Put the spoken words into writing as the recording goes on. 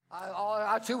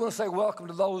I too want to say welcome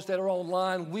to those that are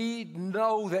online. We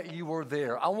know that you are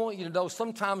there. I want you to know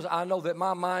sometimes I know that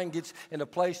my mind gets in a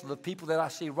place of the people that I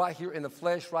see right here in the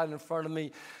flesh, right in front of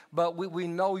me. But we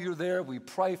know you're there. We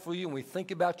pray for you, and we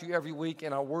think about you every week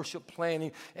in our worship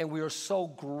planning, and we are so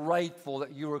grateful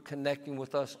that you are connecting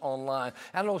with us online.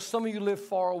 I know some of you live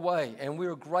far away, and we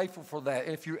are grateful for that.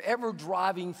 And if you're ever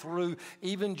driving through,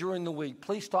 even during the week,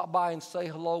 please stop by and say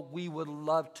hello. We would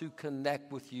love to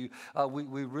connect with you.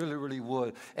 We really, really would.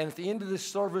 And at the end of this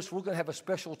service, we're going to have a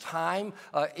special time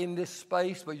in this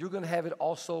space, but you're going to have it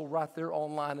also right there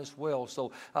online as well.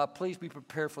 So please be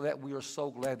prepared for that. We are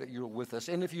so glad that you're with us.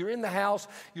 And if you're in the house,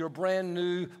 you're brand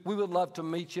new, we would love to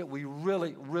meet you. We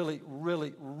really, really,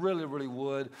 really, really, really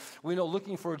would. We know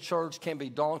looking for a church can be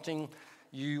daunting.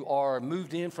 You are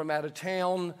moved in from out of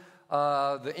town.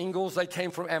 The Ingalls, they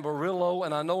came from Amarillo,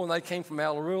 and I know when they came from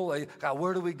Amarillo, God,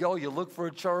 where do we go? You look for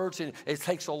a church, and it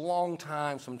takes a long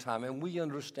time sometimes, and we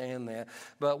understand that.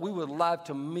 But we would love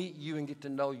to meet you and get to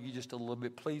know you just a little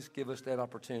bit. Please give us that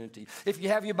opportunity. If you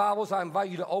have your Bibles, I invite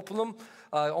you to open them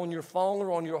on your phone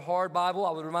or on your hard Bible.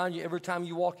 I would remind you every time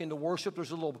you walk into worship,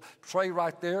 there's a little tray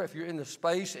right there if you're in the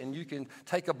space, and you can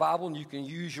take a Bible and you can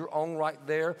use your own right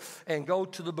there and go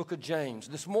to the book of James.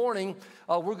 This morning,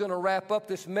 we're going to wrap up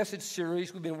this message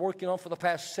series we've been working on for the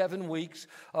past 7 weeks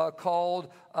called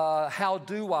How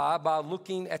Do I, by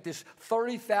looking at this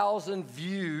 30,000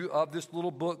 view of this little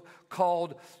book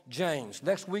called James.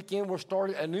 Next weekend, we're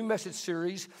starting a new message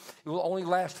series. It will only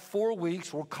last 4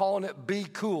 weeks. We're calling it Be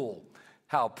Cool.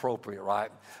 How appropriate, right?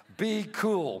 Be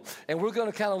cool. And we're going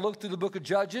to kind of look through the book of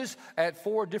Judges at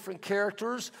 4 different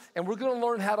characters, and we're going to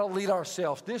learn how to lead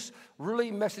ourselves. This really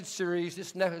message series,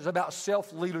 this is about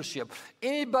self-leadership.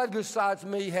 Anybody besides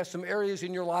me has some areas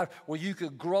in your life where you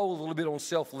could grow a little bit on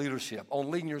self-leadership, on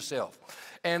leading yourself.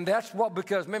 And that's what,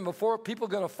 because, man, before people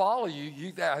are going to follow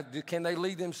you, can they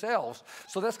lead themselves?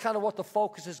 So that's kind of what the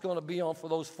focus is going to be on for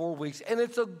those 4 weeks. And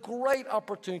it's a great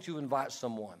opportunity to invite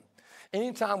someone.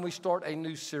 Anytime we start a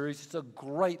new series, it's a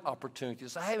great opportunity to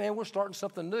say, hey, man, we're starting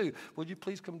something new. Would you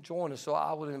please come join us? So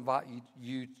I would invite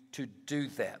you to do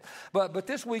that. But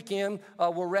this weekend,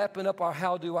 we're wrapping up our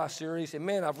How Do I series. And,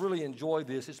 man, I've really enjoyed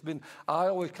this. I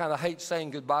always kind of hate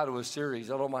saying goodbye to a series.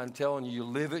 I don't mind telling you, you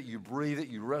live it, you breathe it,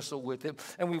 you wrestle with it.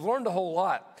 And we've learned a whole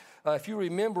lot. If you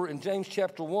remember in James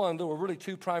chapter 1, there were really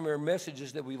 2 primary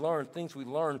messages that we learned, things we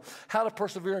learned. How to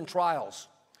persevere in trials.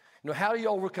 You know, how do you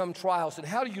overcome trials? And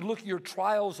how do you look at your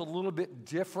trials a little bit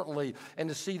differently and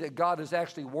to see that God is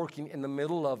actually working in the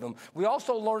middle of them? We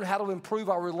also learn how to improve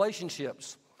our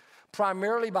relationships,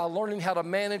 primarily by learning how to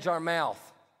manage our mouth.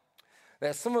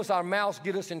 That some of us, our mouths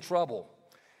get us in trouble.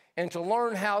 And to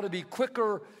learn how to be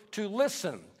quicker to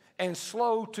listen and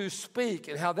slow to speak,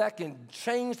 and how that can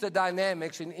change the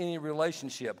dynamics in any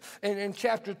relationship. And in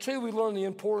chapter 2, we learn the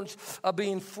importance of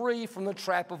being free from the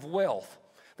trap of wealth.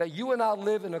 That you and I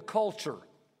live in a culture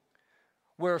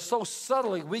where so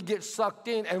subtly we get sucked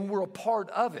in and we're a part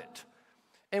of it.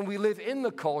 And we live in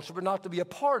the culture, but not to be a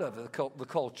part of the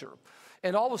culture.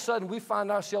 And all of a sudden we find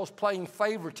ourselves playing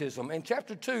favoritism. And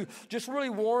chapter 2 just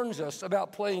really warns us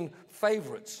about playing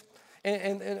favorites.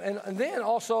 And then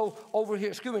also over here,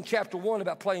 excuse me, in chapter 1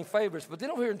 about playing favorites. But then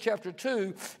over here in chapter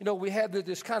 2, we have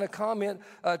this kind of comment.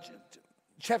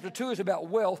 Chapter 2 is about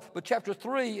wealth, but chapter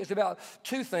 3 is about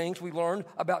 2 things we learned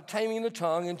about taming the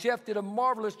tongue. And Jeff did a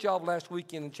marvelous job last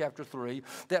weekend in chapter 3,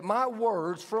 that my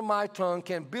words from my tongue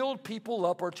can build people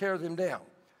up or tear them down.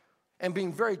 And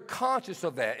being very conscious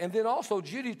of that. And then also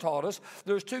Judy taught us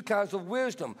there's 2 kinds of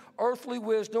wisdom, earthly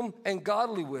wisdom and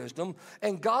godly wisdom.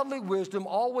 And godly wisdom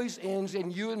always ends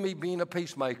in you and me being a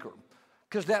peacemaker.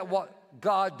 Because that's what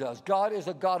God does. God is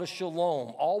a God of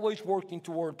shalom, always working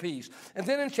toward peace. And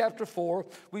then in chapter 4,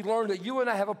 we learned that you and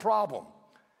I have a problem.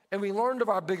 And we learned of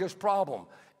our biggest problem.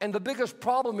 And the biggest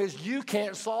problem is you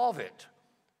can't solve it.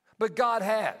 But God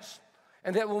has.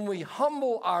 And that when we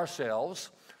humble ourselves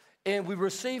and we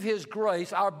receive His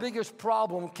grace, our biggest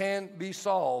problem can be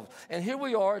solved. And here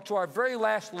we are to our very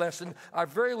last lesson, our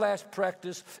very last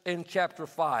practice in chapter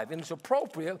 5. And it's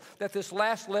appropriate that this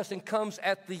last lesson comes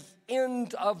at the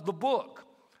end of the book,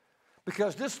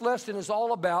 because this lesson is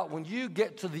all about when you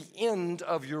get to the end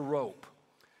of your rope.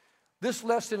 This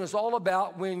lesson is all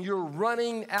about when you're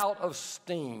running out of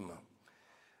steam.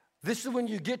 This is when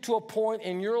you get to a point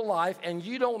in your life and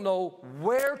you don't know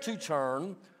where to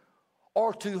turn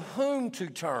or to whom to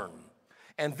turn.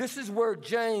 And this is where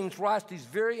James writes these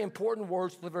very important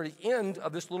words at the very end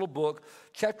of this little book,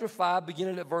 chapter 5,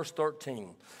 beginning at verse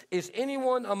 13. Is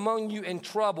anyone among you in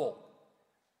trouble?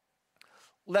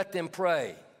 Let them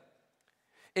pray.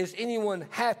 Is anyone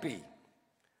happy?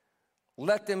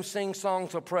 Let them sing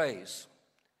songs of praise.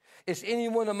 Is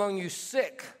anyone among you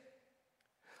sick?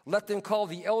 Let them call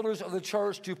the elders of the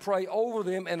church to pray over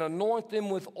them and anoint them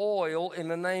with oil in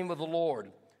the name of the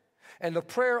Lord. And the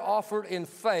prayer offered in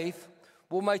faith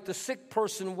will make the sick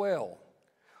person well.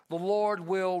 The Lord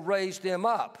will raise them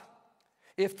up.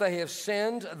 If they have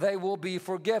sinned, they will be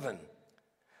forgiven.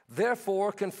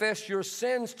 Therefore, confess your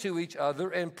sins to each other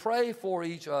and pray for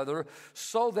each other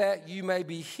so that you may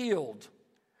be healed.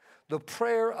 The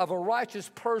prayer of a righteous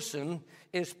person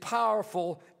is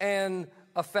powerful and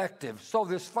effective. So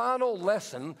this final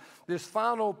lesson, this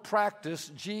final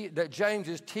practice that James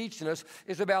is teaching us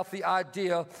is about the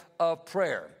idea of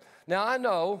prayer. Now, I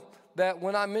know that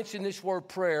when I mention this word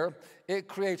prayer, it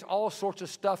creates all sorts of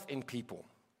stuff in people.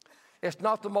 It's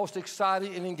not the most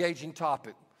exciting and engaging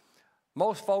topic.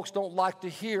 Most folks don't like to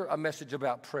hear a message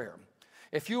about prayer.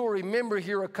 If you will remember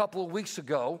here a couple of weeks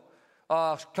ago,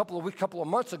 couple of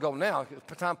months ago now,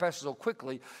 time passes so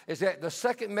quickly, is that the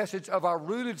second message of our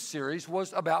Rooted series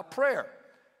was about prayer.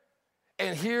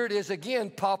 And here it is again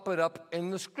popping up in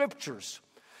the scriptures.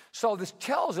 So this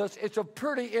tells us it's a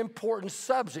pretty important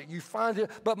subject. You find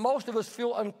it, but most of us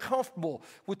feel uncomfortable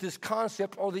with this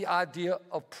concept or the idea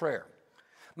of prayer.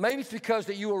 Maybe it's because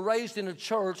that you were raised in a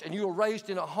church and you were raised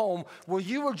in a home where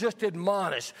you were just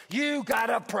admonished. You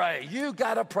gotta pray, you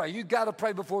gotta pray, you gotta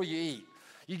pray before you eat.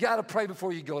 You got to pray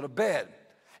before you go to bed.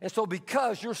 And so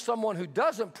because you're someone who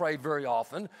doesn't pray very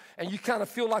often, and you kind of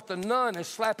feel like the nun is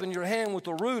slapping your hand with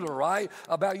a ruler, right,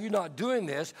 about you not doing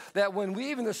this, that when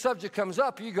even the subject comes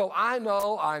up, you go, I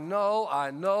know.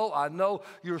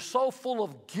 You're so full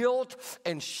of guilt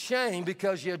and shame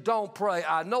because you don't pray.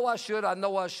 I know I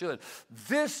should.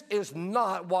 This is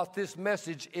not what this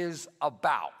message is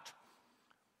about.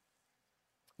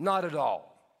 Not at all.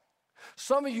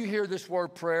 Some of you hear this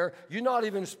word prayer, you don't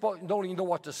even know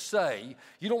what to say.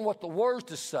 You don't know what the words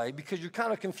to say because you're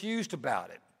kind of confused about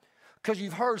it. Because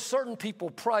you've heard certain people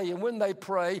pray, and when they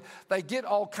pray, they get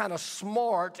all kind of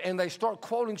smart and they start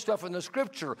quoting stuff in the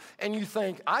scripture. And you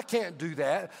think, I can't do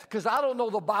that because I don't know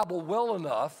the Bible well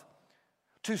enough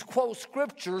to quote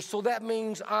scripture, so that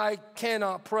means I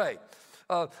cannot pray.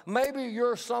 Maybe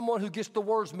you're someone who gets the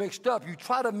words mixed up. You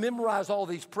try to memorize all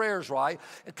these prayers, right?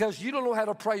 Because you don't know how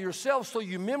to pray yourself, so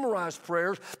you memorize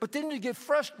prayers, but then you get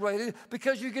frustrated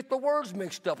because you get the words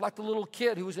mixed up, like the little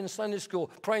kid who was in Sunday school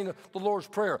praying the Lord's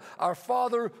Prayer. Our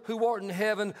Father who art in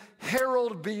heaven,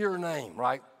 hallowed be your name,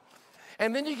 right?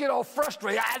 And then you get all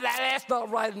frustrated. That's not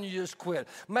right, and you just quit.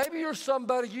 Maybe you're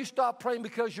somebody, you stop praying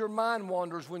because your mind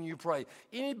wanders when you pray.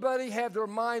 Anybody have their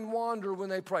mind wander when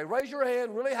they pray? Raise your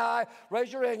hand really high.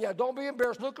 Raise your hand. Yeah, don't be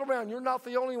embarrassed. Look around. You're not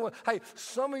the only one. Hey,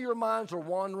 some of your minds are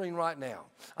wandering right now.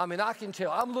 I mean, I can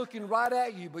tell. I'm looking right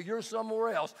at you, but you're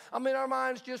somewhere else. I mean, our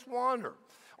minds just wander.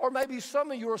 Or maybe some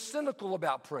of you are cynical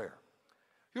about prayer.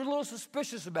 You're a little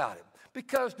suspicious about it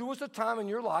because there was a time in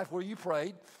your life where you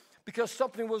prayed because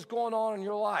something was going on in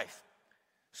your life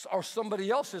or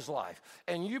somebody else's life.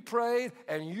 And you prayed,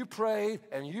 and you prayed,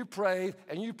 and you prayed,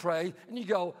 and you prayed, and you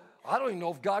go, I don't even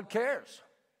know if God cares.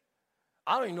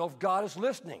 I don't even know if God is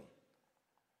listening.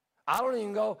 I don't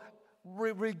even know,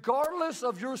 regardless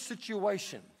of your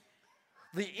situation,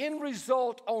 the end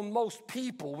result on most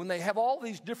people when they have all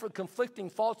these different conflicting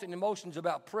thoughts and emotions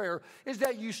about prayer is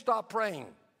that you stop praying.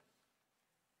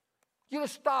 You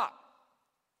just stop.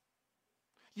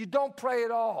 You don't pray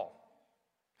at all.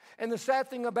 And the sad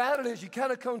thing about it is you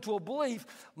kind of come to a belief,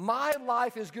 my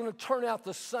life is going to turn out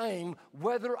the same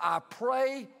whether I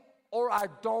pray or I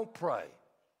don't pray.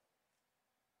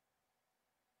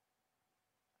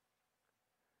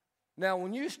 Now,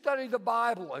 when you study the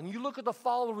Bible and you look at the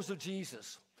followers of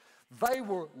Jesus, they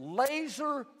were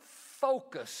laser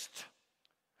focused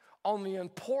on the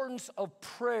importance of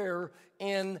prayer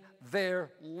in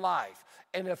their life.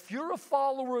 And if you're a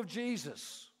follower of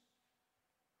Jesus,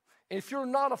 if you're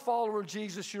not a follower of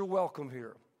Jesus, you're welcome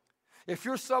here. If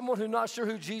you're someone who's not sure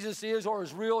who Jesus is or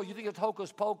is real, you think it's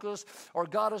hocus pocus or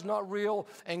God is not real,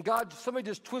 and somebody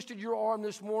just twisted your arm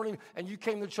this morning and you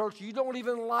came to church, you don't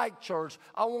even like church,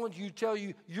 I want you to tell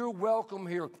you, you're welcome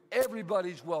here.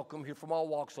 Everybody's welcome here from all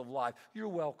walks of life. You're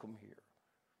welcome here.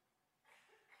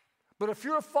 But if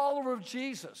you're a follower of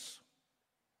Jesus,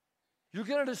 you're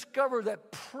going to discover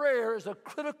that prayer is a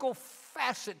critical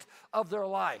facet of their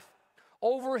life.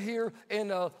 Over here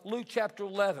in Luke chapter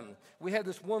 11, we have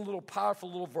this one little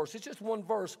powerful little verse. It's just one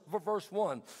verse, verse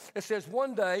 1. It says,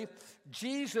 one day,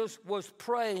 Jesus was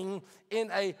praying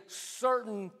in a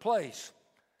certain place.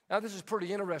 Now, this is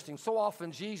pretty interesting. So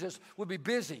often, Jesus would be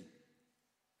busy.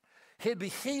 He'd be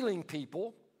healing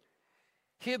people.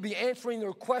 He'd be answering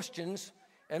their questions.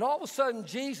 And all of a sudden,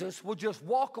 Jesus would just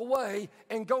walk away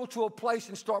and go to a place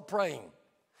and start praying.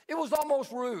 It was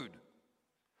almost rude.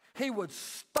 He would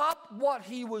stop what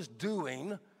he was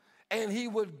doing, and he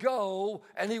would go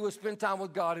and he would spend time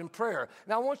with God in prayer.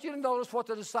 Now, I want you to notice what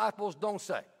the disciples don't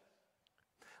say.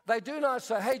 They do not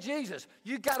say, hey, Jesus,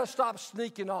 you got to stop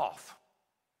sneaking off.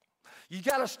 You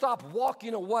got to stop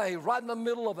walking away right in the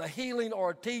middle of a healing or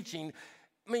a teaching.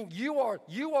 I mean, you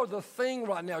are the thing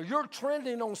right now. You're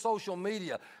trending on social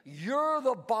media. You're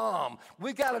the bomb.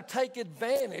 We got to take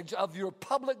advantage of your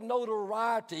public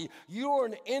notoriety. You're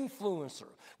an influencer.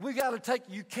 We got to take,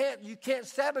 you can't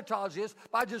sabotage this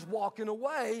by just walking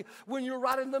away when you're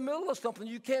right in the middle of something.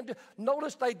 You can't do.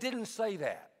 Notice they didn't say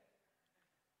that.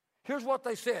 Here's what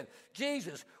they said.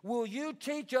 Jesus, will you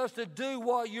teach us to do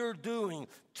what you're doing?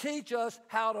 Teach us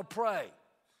how to pray.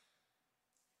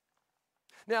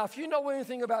 Now, if you know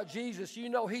anything about Jesus, you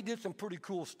know he did some pretty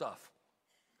cool stuff.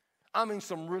 I mean,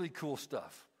 some really cool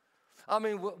stuff. I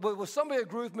mean, would somebody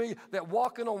agree with me that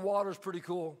walking on water is pretty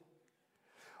cool?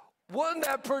 Wouldn't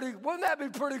that be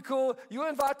pretty cool? You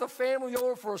invite the family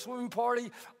over for a swimming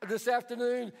party this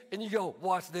afternoon, and you go,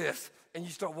 watch this, and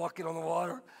you start walking on the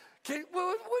water. Wouldn't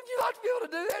you like to be able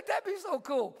to do that? That'd be so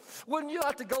cool. Wouldn't you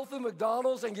like to go through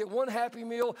McDonald's and get one Happy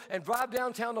Meal and drive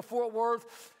downtown to Fort Worth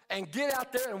and get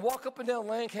out there and walk up and down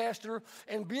Lancaster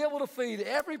and be able to feed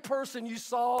every person you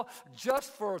saw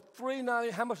just for $3.90?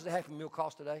 How much does a Happy Meal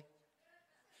cost today?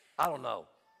 I don't know.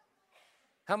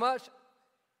 How much?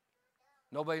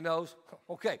 Nobody knows?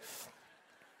 Okay.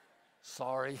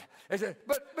 Sorry.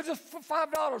 But just for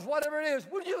 $5, whatever it is,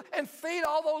 wouldn't you? And feed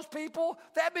all those people?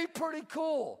 That'd be pretty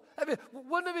cool.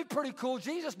 Wouldn't it be pretty cool?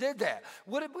 Jesus did that.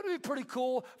 Wouldn't it be pretty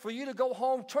cool for you to go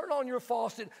home, turn on your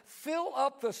faucet, fill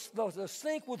up the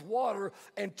sink with water,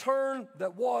 and turn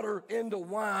that water into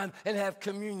wine and have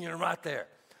communion right there?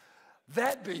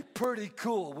 That'd be pretty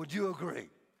cool. Would you agree?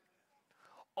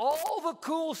 All the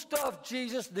cool stuff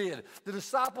Jesus did, the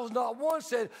disciples not once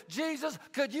said, Jesus,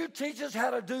 could you teach us how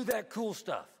to do that cool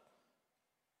stuff?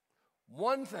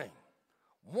 One thing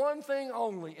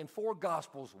only in 4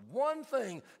 Gospels, one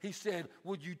thing he said,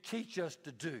 would you teach us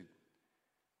to do?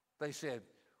 They said,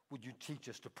 would you teach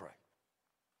us to pray?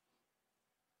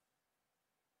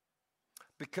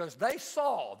 Because they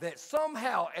saw that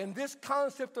somehow in this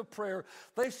concept of prayer,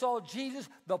 they saw Jesus,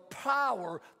 the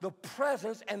power, the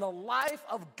presence, and the life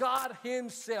of God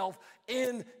himself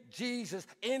in Jesus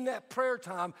in that prayer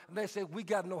time. And they said, we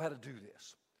got to know how to do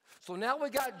this. So now we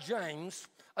got James,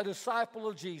 a disciple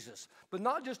of Jesus, but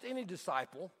not just any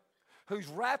disciple, who's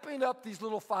wrapping up these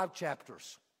little 5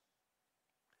 chapters.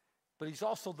 But he's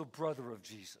also the brother of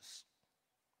Jesus.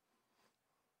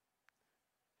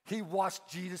 He watched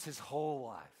Jesus his whole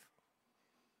life.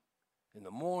 In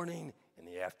the morning, in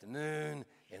the afternoon,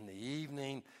 in the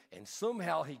evening, and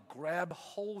somehow he grabbed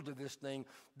hold of this thing.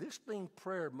 This thing,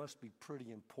 prayer, must be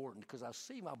pretty important because I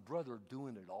see my brother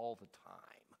doing it all the time.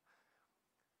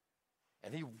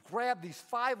 And he grabbed these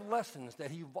 5 lessons that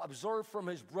he observed from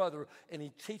his brother, and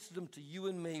he teaches them to you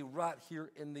and me right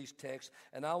here in these texts,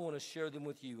 and I want to share them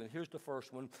with you. And here's the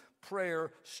first one.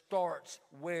 Prayer starts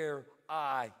where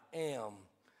I am.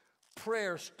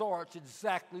 Prayer starts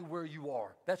exactly where you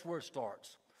are. That's where it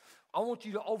starts. I want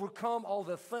you to overcome all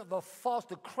the false,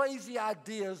 the crazy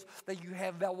ideas that you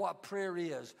have about what prayer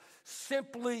is.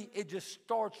 Simply, it just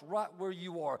starts right where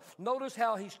you are. Notice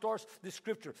how he starts this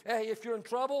scripture. Hey, if you're in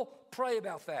trouble, pray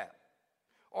about that.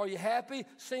 Are you happy?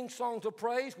 Sing songs of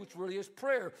praise, which really is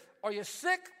prayer. Are you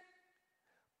sick?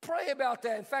 Pray about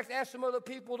that. In fact, ask some other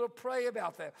people to pray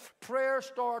about that. Prayer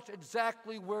starts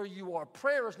exactly where you are.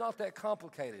 Prayer is not that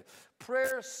complicated.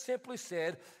 Prayer, simply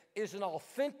said, is an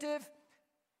authentic,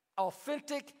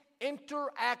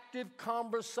 interactive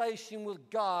conversation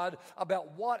with God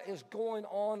about what is going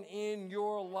on in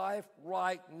your life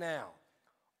right now.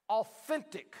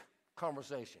 Authentic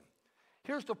conversation.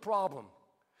 Here's the problem.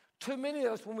 Too many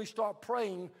of us, when we start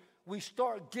praying, we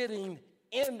start getting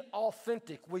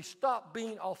inauthentic. We stop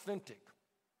being authentic.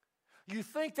 You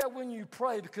think that when you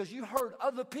pray, because you heard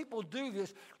other people do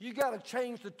this, you got to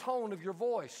change the tone of your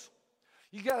voice.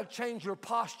 You got to change your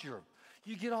posture.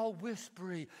 You get all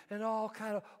whispery and all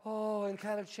kind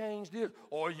of change this.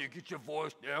 Or you get your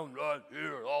voice down right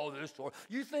here, all this sort.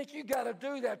 You think you got to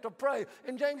do that to pray.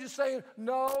 And James is saying,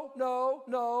 no, no,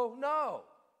 no, no.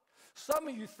 Some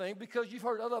of you think because you've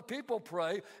heard other people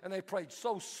pray and they prayed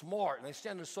so smart and they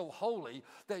sounded so holy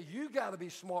that you got to be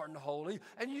smart and holy,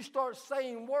 and you start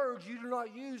saying words you do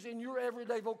not use in your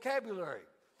everyday vocabulary.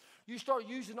 You start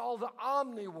using all the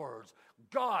omni words.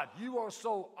 God, you are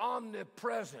so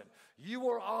omnipresent. You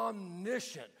are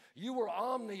omniscient. You are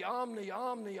omni.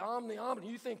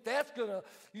 You think that's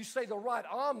you say the right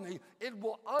omni, it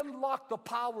will unlock the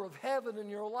power of heaven in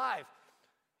your life.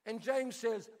 And James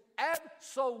says,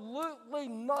 absolutely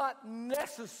not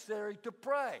necessary to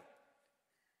pray.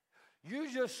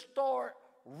 You just start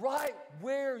right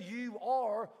where you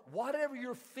are, whatever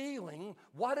you're feeling,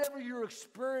 whatever you're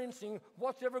experiencing,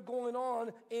 whatever going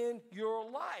on in your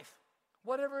life,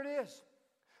 whatever it is.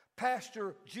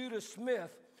 Pastor Judah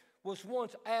Smith was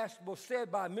once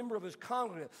said by a member of his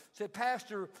congregation, said,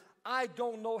 Pastor, I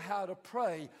don't know how to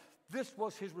pray. This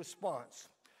was his response.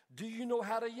 Do you know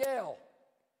how to yell?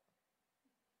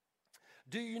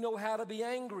 Do you know how to be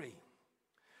angry?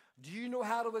 Do you know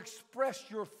how to express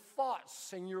your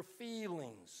thoughts and your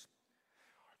feelings?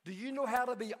 Do you know how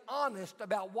to be honest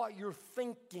about what you're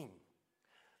thinking?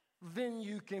 Then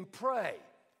you can pray.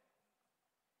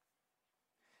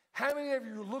 How many of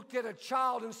you looked at a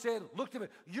child and said, look at me,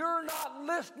 you're not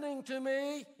listening to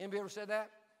me? Anybody ever said that?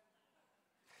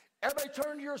 Everybody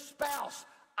turn to your spouse.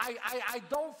 I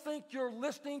don't think you're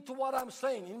listening to what I'm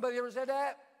saying. Anybody ever said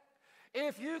that?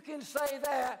 If you can say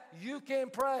that, you can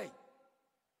pray.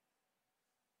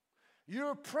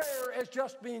 Your prayer is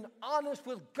just being honest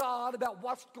with God about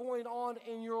what's going on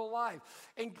in your life.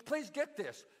 And please get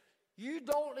this. You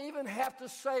don't even have to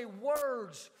say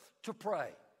words to pray.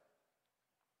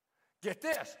 Get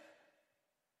this.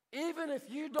 Even if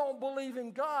you don't believe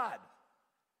in God,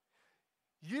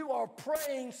 you are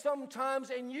praying sometimes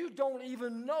and you don't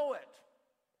even know it.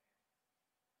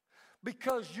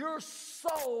 Because your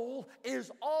soul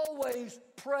is always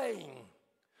praying.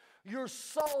 Your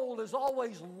soul is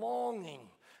always longing.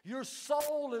 Your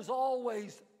soul is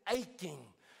always aching.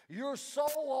 Your soul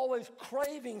always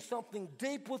craving something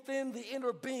deep within the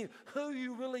inner being, who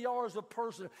you really are as a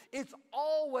person. It's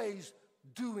always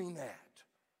doing that.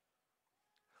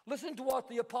 Listen to what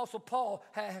the Apostle Paul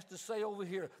has to say over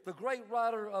here, the great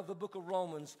writer of the book of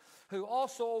Romans, who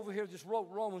also over here just wrote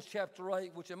Romans chapter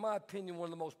 8, which in my opinion, one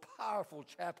of the most powerful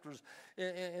chapters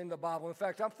in the Bible. In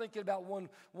fact, I'm thinking about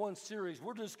one series.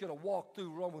 We're just going to walk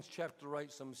through Romans chapter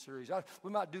 8, some series.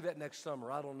 We might do that next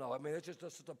summer. I don't know. I mean, it's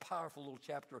just a powerful little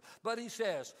chapter. But he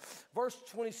says, verse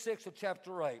 26 of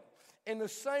chapter 8, in the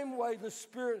same way the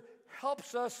Spirit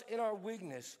helps us in our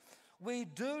weakness, we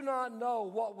do not know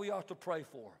what we ought to pray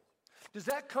for. Does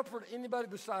that comfort anybody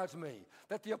besides me?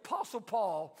 That the Apostle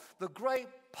Paul, the great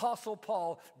Apostle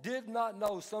Paul, did not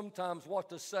know sometimes what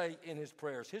to say in his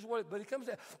prayers. But he comes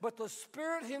down. But the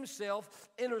Spirit himself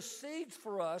intercedes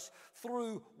for us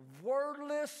through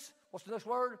wordless, what's the next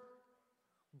word?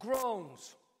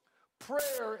 Groans.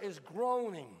 Prayer is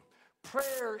groaning.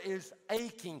 Prayer is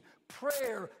aching.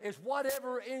 Prayer is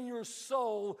whatever in your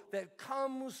soul that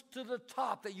comes to the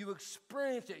top, that you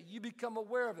experience it, you become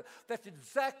aware of it. That's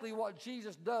exactly what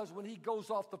Jesus does when he goes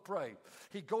off to pray.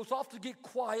 He goes off to get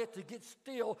quiet, to get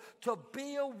still, to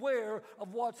be aware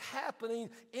of what's happening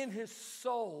in his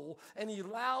soul, and he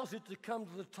allows it to come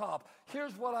to the top.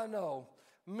 Here's what I know.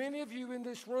 Many of you in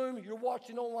this room, you're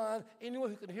watching online, anyone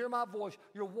who can hear my voice,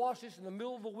 you're watching this in the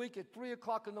middle of the week at 3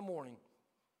 o'clock in the morning.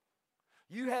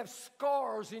 You have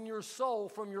scars in your soul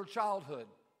from your childhood.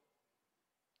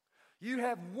 You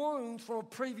have wounds from a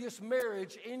previous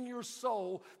marriage in your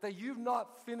soul that you've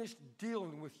not finished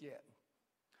dealing with yet.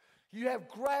 You have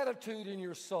gratitude in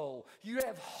your soul. You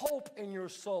have hope in your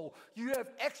soul. You have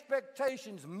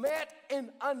expectations met and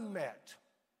unmet.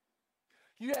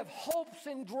 You have hopes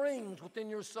and dreams within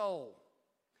your soul.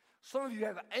 Some of you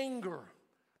have anger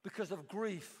because of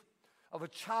grief of a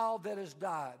child that has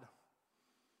died.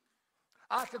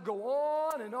 I could go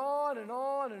on and on and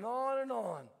on and on and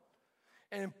on.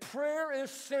 And prayer is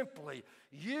simply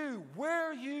you,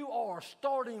 where you are,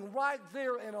 starting right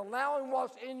there and allowing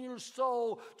what's in your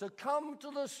soul to come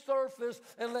to the surface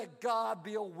and let God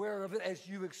be aware of it as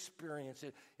you experience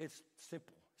it. It's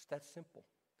simple. It's that simple.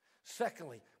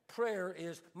 Secondly,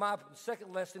 my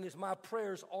second lesson is my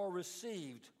prayers are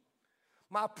received.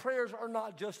 My prayers are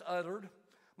not just uttered.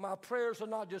 My prayers are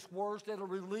not just words that are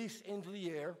released into the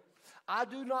air. I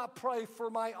do not pray for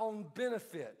my own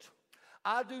benefit.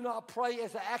 I do not pray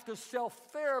as an act of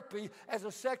self-therapy, as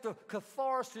a act of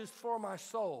catharsis for my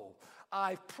soul.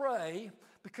 I pray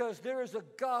because there is a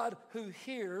God who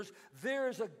hears. There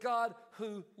is a God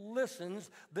who listens.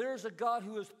 There is a God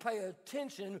who is paying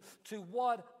attention to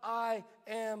what I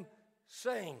am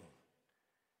saying.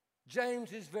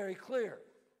 James is very clear.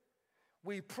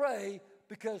 We pray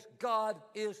because God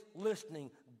is listening.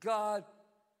 God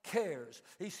cares.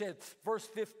 He said, verse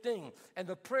 15, and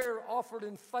the prayer offered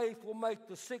in faith will make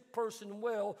the sick person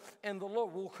well, and the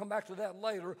Lord, we'll come back to that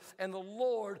later, and the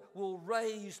Lord will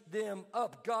raise them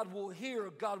up. God will hear.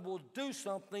 God will do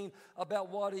something about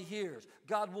what he hears.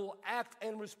 God will act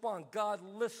and respond. God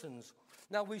listens.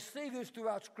 Now, we see this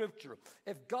throughout Scripture.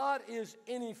 If God is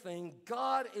anything,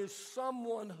 God is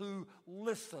someone who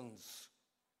listens.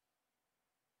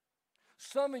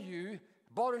 Some of you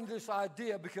bought into this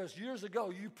idea because years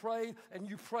ago you prayed and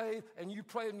you prayed and you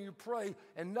prayed and you prayed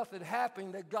and nothing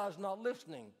happened, that God's not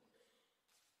listening.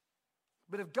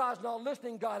 But if God's not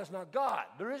listening, God is not God.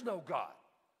 There is no God.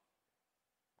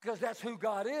 Because that's who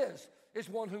God is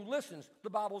one who listens. The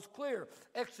Bible's clear.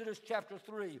 Exodus chapter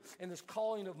 3, in this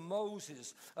calling of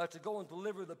Moses to go and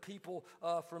deliver the people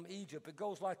from Egypt. It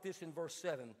goes like this in verse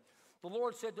 7. The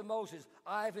Lord said to Moses,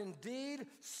 I have indeed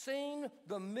seen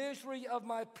the misery of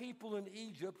my people in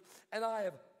Egypt, and I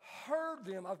have heard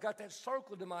them. I've got that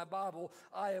circled in my Bible.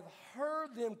 I have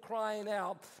heard them crying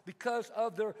out because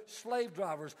of their slave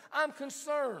drivers. I'm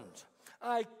concerned.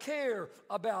 I care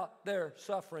about their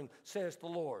suffering, says the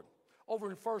Lord. Over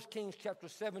in 1 Kings chapter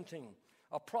 17,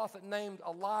 a prophet named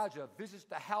Elijah visits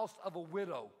the house of a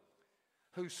widow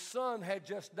whose son had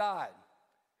just died.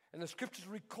 And the scriptures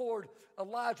record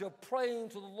Elijah praying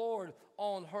to the Lord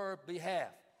on her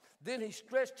behalf. Then he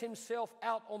stretched himself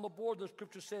out on the board, the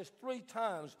scripture says, 3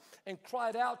 times and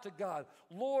cried out to God,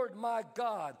 Lord my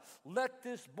God, let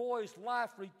this boy's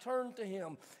life return to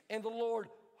him. And the Lord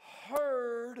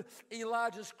heard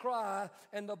Elijah's cry,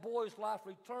 and the boy's life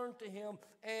returned to him,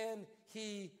 and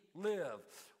he lived.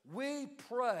 We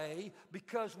pray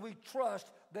because we trust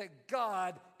that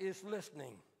God is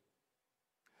listening.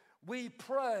 We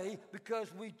pray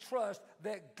because we trust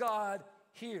that God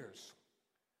hears.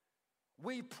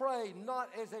 We pray not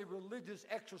as a religious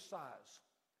exercise.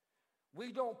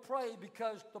 We don't pray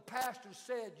because the pastor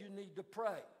said you need to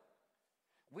pray.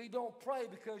 We don't pray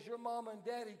because your mom and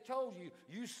daddy told you.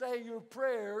 You say your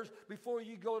prayers before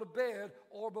you go to bed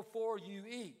or before you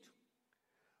eat.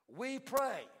 We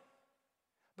pray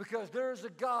because there is a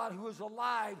God who is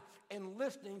alive and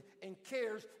listening and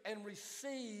cares and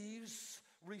receives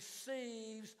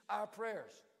our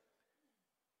prayers.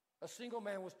 A single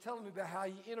man was telling me about how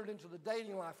he entered into the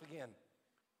dating life again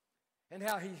and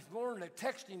how he's learned that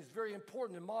texting is very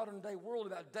important in modern day world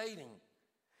about dating.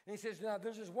 And he says, now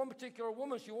there's this one particular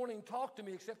woman, she won't even talk to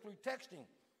me except through texting.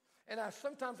 And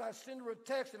sometimes I send her a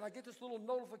text and I get this little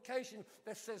notification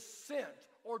that says sent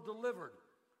or delivered.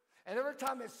 And every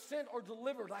time it's sent or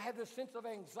delivered, I have this sense of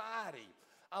anxiety.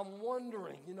 I'm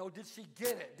wondering, did she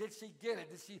get it? Did she get it?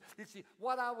 Did she,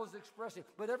 what I was expressing?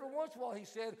 But every once in a while, he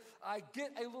said, I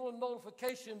get a little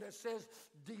notification that says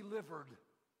delivered.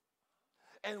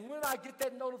 And when I get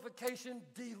that notification,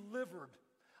 delivered,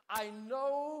 I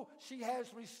know she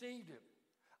has received it.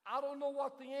 I don't know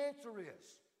what the answer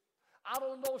is. I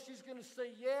don't know if she's going to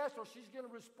say yes or she's going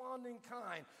to respond in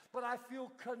kind, but I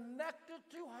feel connected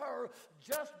to her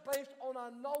just based on I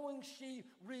knowing she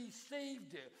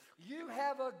received it. You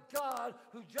have a God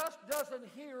who just doesn't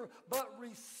hear but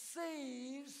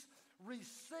receives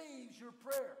your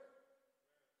prayer.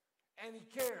 And he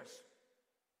cares.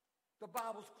 The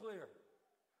Bible's clear.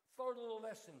 Third little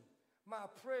lesson, my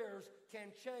prayers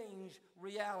can change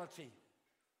reality.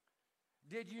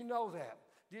 Did you know that?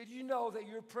 Did you know that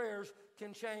your prayers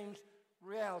can change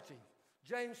reality?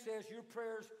 James says your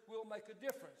prayers will make a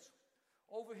difference.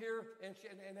 Over here in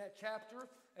that chapter,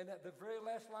 and at the very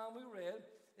last line we read,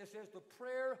 it says the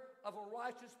prayer of a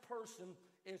righteous person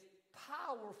is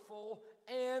powerful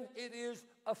and it is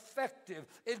effective.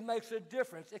 It makes a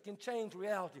difference. It can change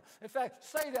reality. In fact,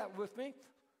 say that with me.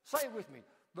 Say it with me.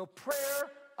 The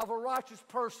prayer of a righteous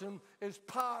person is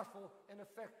powerful and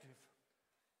effective.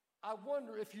 I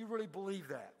wonder if you really believe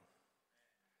that.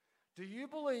 Do you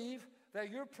believe that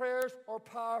your prayers are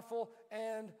powerful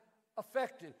and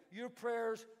effective? Your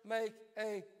prayers make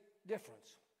a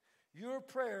difference. Your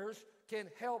prayers can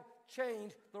help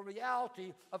change the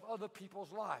reality of other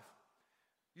people's life.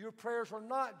 Your prayers are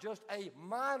not just a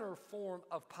minor form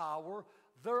of power.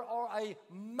 They are a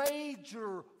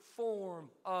major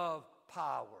form of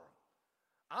power.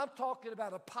 I'm talking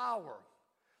about a power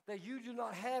that you do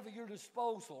not have at your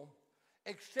disposal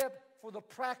except for the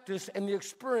practice and the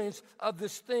experience of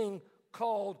this thing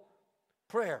called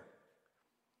prayer.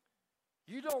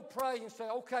 You don't pray and say,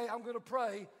 okay, I'm going to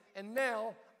pray, and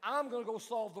now I'm going to go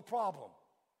solve the problem.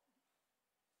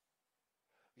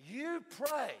 You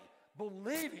pray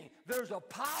believing there's a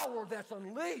power that's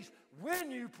unleashed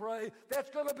when you pray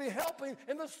that's going to be helping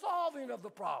in the solving of the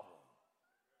problem.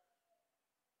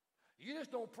 You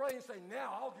just don't pray and say,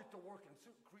 now I'll get to work and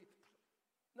create.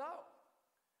 No.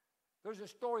 There's a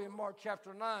story in Mark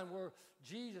chapter 9 where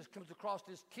Jesus comes across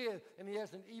this kid and he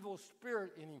has an evil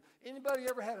spirit in him. Anybody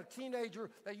ever had a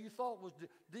teenager that you thought was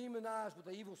demonized with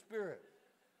an evil spirit?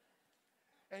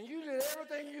 And you did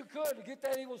everything you could to get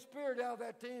that evil spirit out of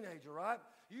that teenager, right?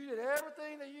 You did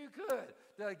everything that you could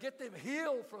to get them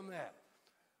healed from that.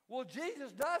 Well,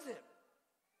 Jesus does it.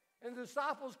 And the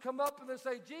disciples come up and they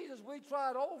say, Jesus, we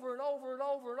tried over and over and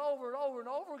over and over and over and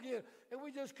over again, and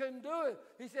we just couldn't do it.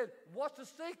 He said, what's the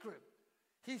secret?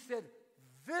 He said,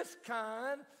 this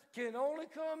kind can only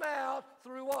come out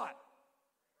through what?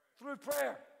 Through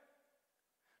prayer.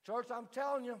 Church, I'm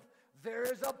telling you, there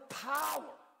is a power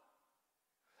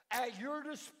at your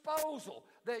disposal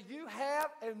that you have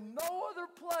in no other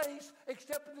place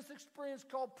except in this experience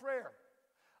called prayer.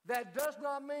 That does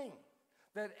not mean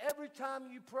that every time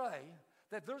you pray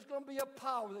that there's going to be a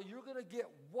power that you're going to get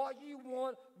what you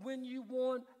want, when you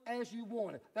want, as you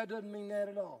want it. That doesn't mean that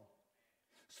at all.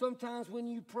 Sometimes when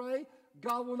you pray,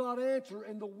 God will not answer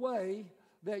in the way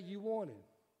that you wanted.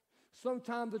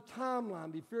 Sometimes the timeline will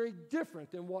be very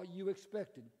different than what you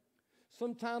expected.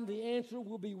 Sometimes the answer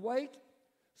will be wait.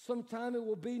 Sometimes it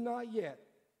will be not yet.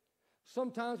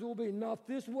 Sometimes it will be not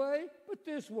this way, but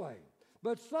this way.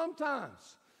 But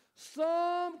sometimes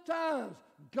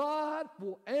God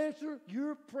will answer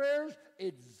your prayers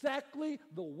exactly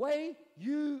the way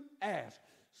you ask.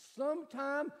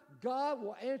 Sometimes God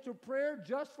will answer prayer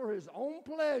just for his own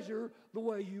pleasure the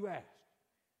way you ask.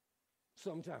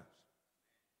 Sometimes.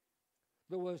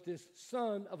 There was this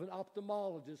son of an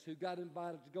ophthalmologist who got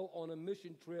invited to go on a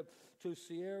mission trip to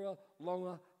Sierra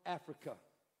Leone, Africa.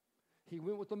 He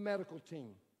went with the medical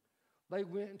team. They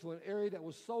went into an area that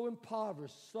was so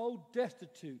impoverished, so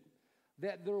destitute,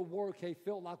 that their work, they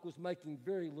felt like, was making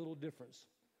very little difference.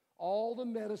 All the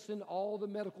medicine, all the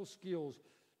medical skills,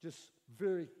 just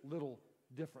very little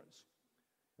difference.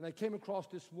 And they came across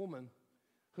this woman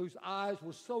whose eyes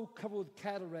were so covered with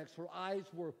cataracts, her eyes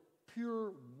were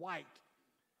pure white.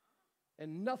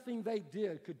 And nothing they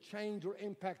did could change or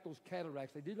impact those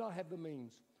cataracts. They did not have the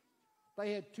means.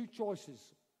 They had two choices: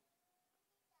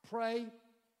 pray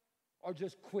or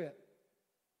just quit.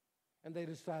 And they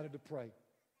decided to pray.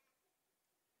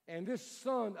 And this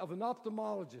son of an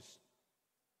ophthalmologist,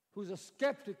 who's a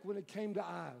skeptic when it came to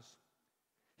eyes,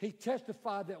 he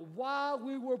testified that while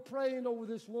we were praying over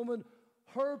this woman,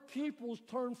 her pupils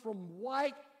turned from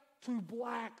white to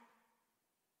black.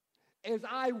 As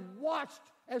I watched,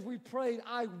 as we prayed,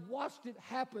 I watched it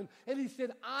happen. And he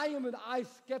said, I am an eye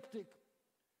skeptic.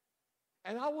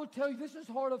 And I will tell you, this is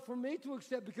harder for me to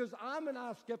accept because I'm an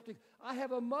eye skeptic. I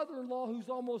have a mother-in-law who's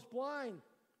almost blind.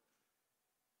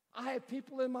 I have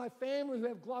people in my family who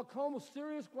have glaucoma,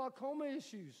 serious glaucoma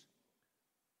issues.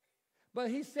 But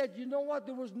he said, you know what?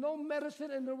 There was no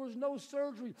medicine and there was no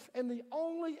surgery. And the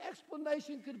only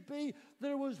explanation could be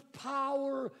there was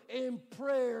power in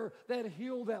prayer that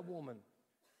healed that woman.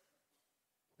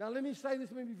 Now, let me say this,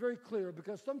 let me be very clear,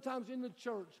 because sometimes in the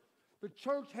church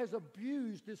has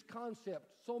abused this concept,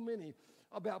 so many,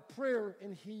 about prayer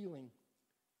and healing.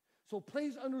 So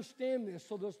please understand this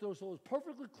so it's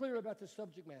perfectly clear about the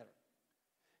subject matter.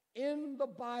 In the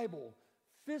Bible,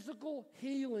 physical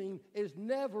healing is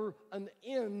never an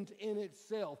end in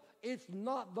itself. It's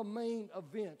not the main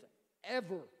event,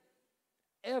 ever,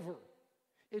 ever.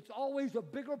 It's always a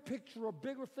bigger picture, a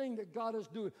bigger thing that God is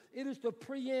doing. It is the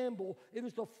preamble, it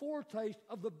is the foretaste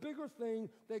of the bigger thing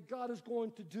that God is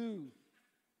going to do.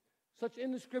 Such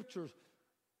in the scriptures,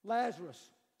 Lazarus,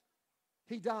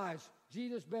 he dies,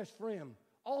 Jesus' best friend.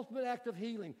 Ultimate act of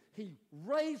healing. He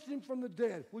raised him from the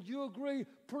dead. Would you agree?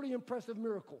 Pretty impressive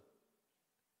miracle.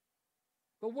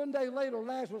 But one day later,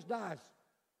 Lazarus dies.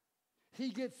 He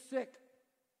gets sick.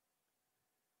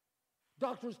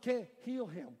 Doctors can't heal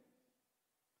him.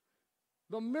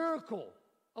 The miracle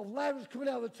of Lazarus coming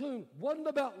out of the tomb wasn't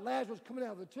about Lazarus coming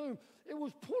out of the tomb. It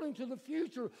was pointing to the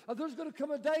future. There's going to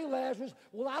come a day, Lazarus,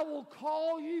 well, I will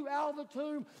call you out of the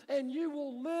tomb and you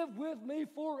will live with me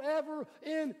forever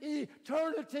in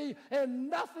eternity, and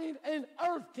nothing in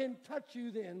earth can touch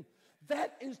you then.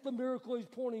 That is the miracle he's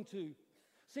pointing to.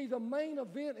 See, the main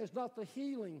event is not the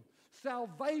healing.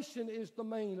 Salvation is the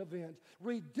main event.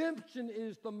 Redemption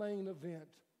is the main event.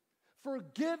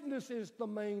 Forgiveness is the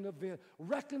main event.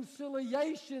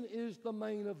 Reconciliation is the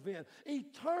main event.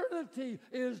 Eternity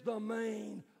is the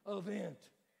main event.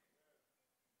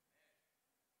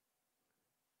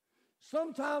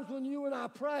 Sometimes when you and I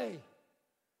pray,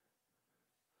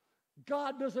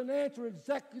 God doesn't answer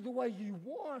exactly the way you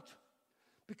want,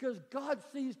 because God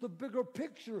sees the bigger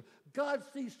picture. God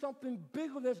sees something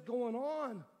bigger that's going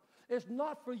on. It's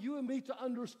not for you and me to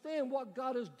understand what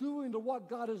God is doing or what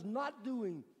God is not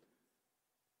doing.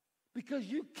 Because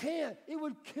you can't. It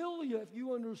would kill you if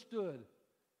you understood.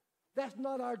 That's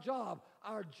not our job.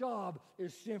 Our job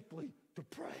is simply to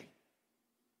pray.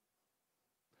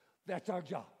 That's our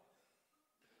job.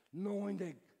 knowing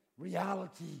that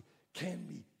reality can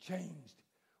be changed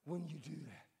when you do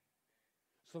that.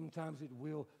 Sometimes it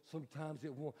will, sometimes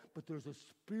it won't, but there's a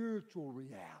spiritual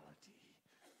reality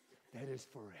that is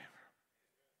forever.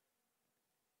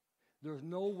 There's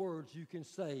no words you can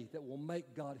say that will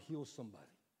make God heal somebody.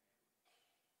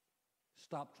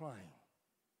 Stop trying.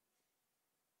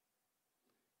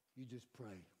 You just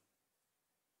pray,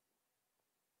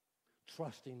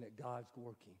 trusting that God's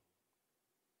working.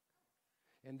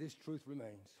 And this truth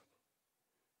remains.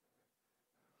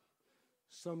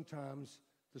 Sometimes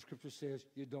the scripture says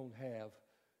you don't have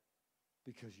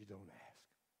because you don't ask.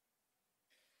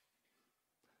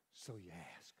 So you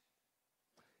ask,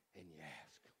 and you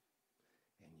ask,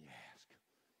 and you ask,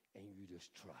 and you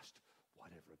just trust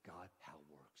whatever God, how it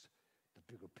works. The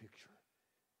bigger picture,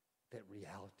 that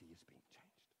reality is being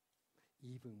changed,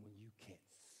 even when you can't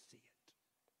see it.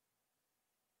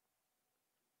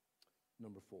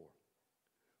 Number 4,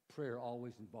 prayer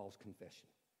always involves confession.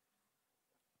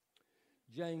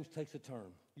 James takes a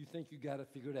turn. You think you got it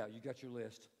figured out. You got your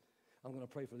list. I'm going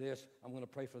to pray for this. I'm going to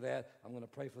pray for that. I'm going to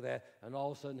pray for that. And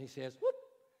all of a sudden he says, whoop,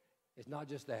 it's not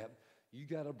just that. You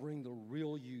got to bring the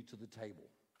real you to the table.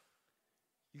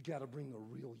 You got to bring the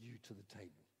real you to the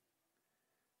table.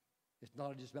 It's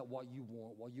not just about what you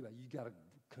want, what you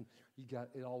got.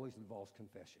 It always involves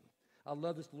confession. I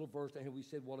love this little verse that we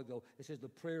said a while ago. It says the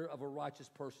prayer of a righteous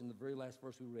person, the very last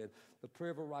verse we read. The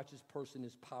prayer of a righteous person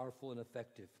is powerful and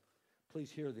effective. Please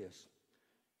hear this.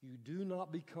 You do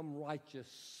not become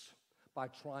righteous by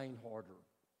trying harder.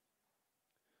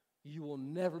 You will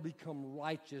never become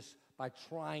righteous by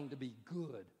trying to be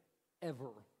good,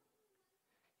 ever.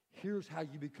 Here's how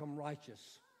you become righteous.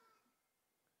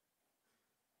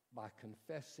 By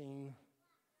confessing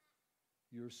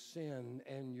your sin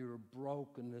and your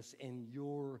brokenness and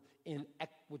your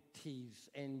inequities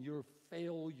and your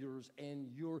failures and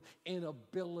your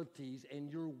inabilities and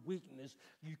your weakness.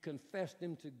 You confess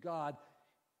them to God.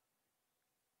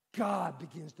 God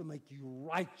begins to make you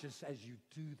righteous as you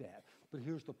do that. But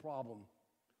here's the problem.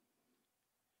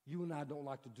 You and I don't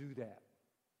like to do that.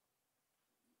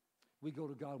 We go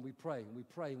to God and we pray and we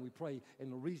pray and we pray.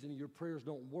 And the reason your prayers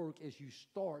don't work is you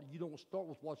don't start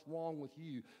with what's wrong with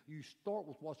you. You start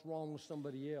with what's wrong with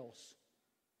somebody else.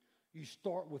 You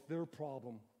start with their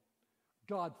problem.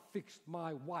 God, fix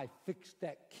my wife, fix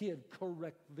that kid,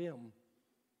 correct them.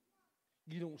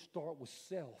 You don't start with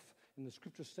self. And the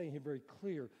scripture's saying here very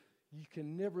clear, you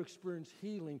can never experience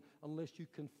healing unless you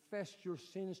confess your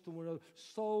sins to one another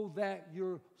so that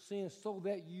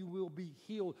you will be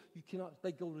healed. You cannot,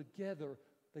 they go together,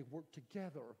 they work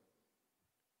together.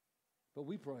 But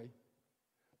we pray,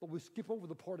 but we skip over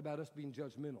the part about us being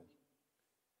judgmental.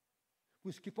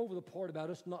 We skip over the part about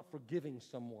us not forgiving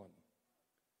someone.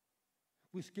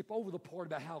 We skip over the part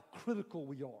about how critical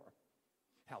we are,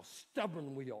 how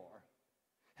stubborn we are,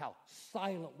 how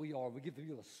silent we are. We give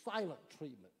you the silent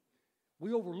treatment.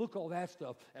 We overlook all that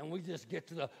stuff, and we just get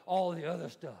to all the other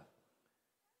stuff.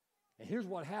 And here's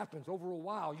what happens. Over a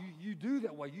while, you do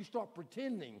that way. You start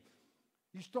pretending.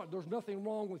 There's nothing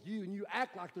wrong with you, and you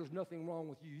act like there's nothing wrong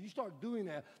with you. You start doing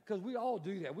that because we all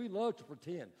do that. We love to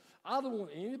pretend. I don't want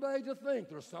anybody to think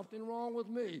there's something wrong with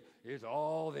me. It's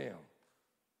all them.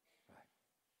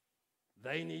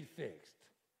 Right. They need fixed.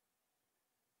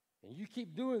 And you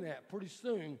keep doing that, pretty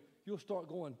soon you'll start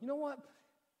going, you know what?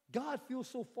 God feels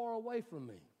so far away from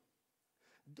me.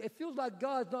 It feels like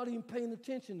God's not even paying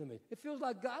attention to me. It feels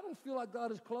like I don't feel like God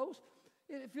is close.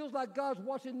 It feels like God's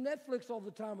watching Netflix all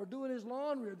the time or doing his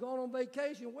laundry or going on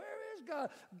vacation. Where is God?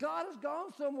 God has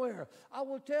gone somewhere. I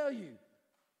will tell you,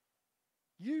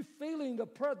 you feeling the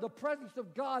presence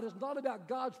of God is not about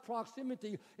God's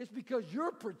proximity. It's because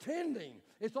you're pretending.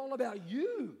 It's all about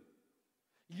you.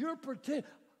 You're pretending.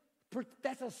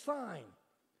 That's a sign.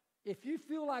 If you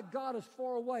feel like God is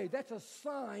far away, that's a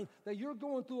sign that you're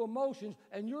going through emotions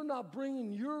and you're not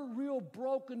bringing your real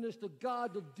brokenness to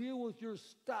God to deal with your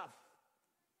stuff.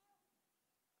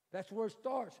 That's where it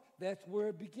starts. That's where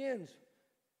it begins.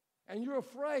 And you're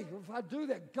afraid, if I do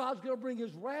that, God's going to bring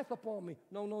his wrath upon me.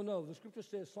 No. The scripture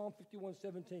says, Psalm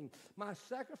 51:17, my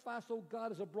sacrifice, O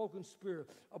God, is a broken spirit,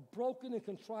 a broken and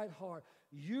contrite heart.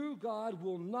 You, God,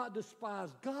 will not despise.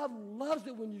 God loves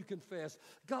it when you confess.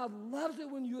 God loves it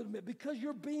when you admit, because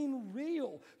you're being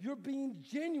real. You're being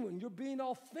genuine. You're being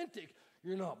authentic.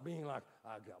 You're not being like,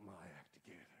 I got my act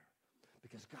together.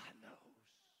 Because God knows.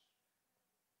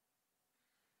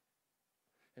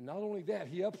 And not only that,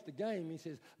 he ups the game. He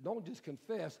says, don't just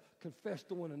confess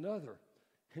to one another.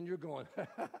 And you're going,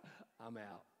 I'm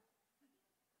out.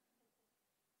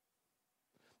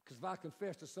 Because if I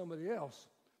confess to somebody else,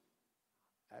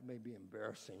 that may be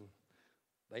embarrassing.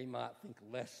 They might think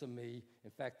less of me.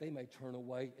 In fact, they may turn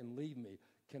away and leave me.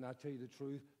 Can I tell you the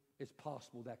truth? It's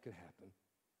possible that could happen.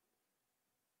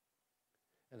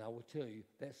 And I will tell you,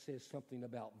 that says something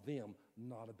about them,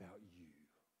 not about you.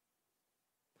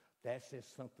 That says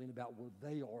something about where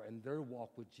they are in their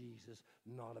walk with Jesus,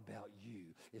 not about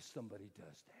you, if somebody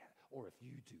does that or if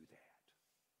you do that.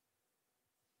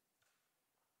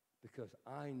 Because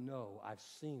I know, I've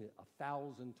seen it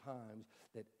 1,000 times,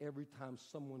 that every time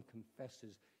someone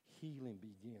confesses, healing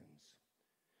begins.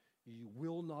 You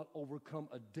will not overcome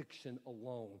addiction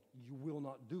alone. You will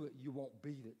not do it. You won't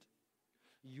beat it.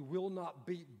 You will not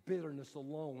beat bitterness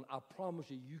alone. I promise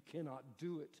you, you cannot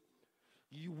do it.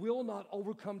 You will not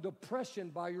overcome depression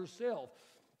by yourself.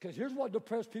 Because here's what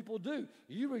depressed people do.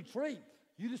 You retreat.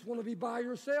 You just want to be by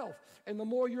yourself. And the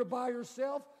more you're by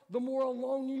yourself, the more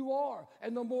alone you are.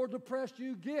 And the more depressed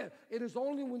you get. It is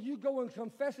only when you go and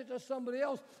confess it to somebody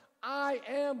else, I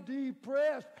am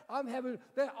depressed, I'm having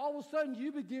that, all of a sudden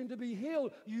you begin to be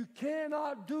healed. You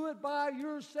cannot do it by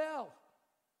yourself.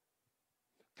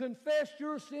 Confess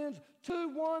your sins to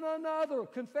one another.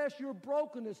 Confess your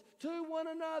brokenness to one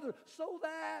another so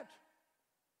that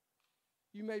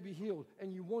you may be healed.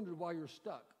 And you wonder why you're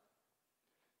stuck.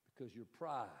 Because your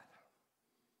pride.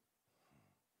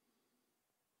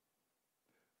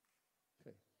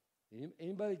 Okay.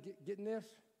 Anybody getting this?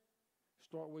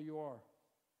 Start where you are.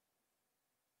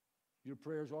 Your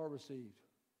prayers are received.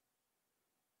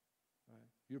 Right?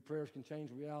 Your prayers can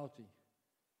change reality.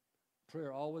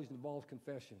 Prayer always involves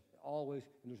confession. Always.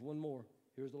 And there's one more.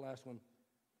 Here's the last one.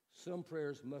 Some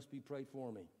prayers must be prayed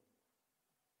for me.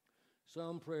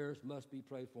 Some prayers must be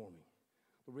prayed for me.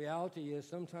 The reality is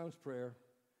sometimes prayer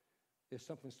is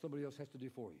something somebody else has to do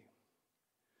for you.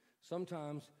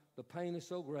 Sometimes the pain is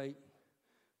so great,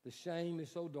 the shame is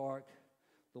so dark,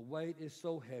 the weight is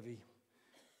so heavy,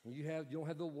 and you don't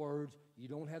have the words, you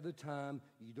don't have the time,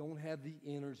 you don't have the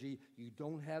energy, you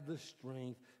don't have the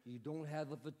strength, you don't have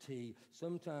the fatigue.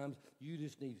 Sometimes you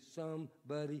just need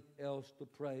somebody else to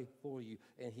pray for you,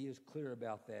 and he is clear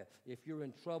about that. If you're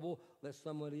in trouble, let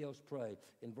somebody else pray.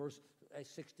 In verse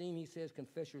 16, he says,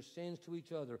 confess your sins to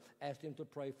each other, ask them to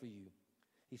pray for you.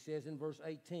 He says in verse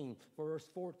 18, verse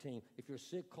 14, if you're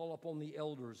sick, call upon the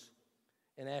elders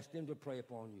and ask them to pray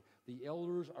upon you. The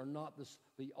elders are not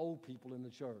the old people in the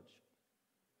church.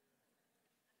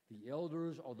 The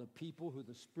elders are the people who are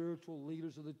the spiritual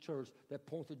leaders of the church that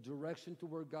point the direction to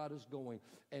where God is going.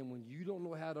 And when you don't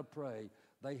know how to pray,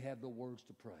 they have the words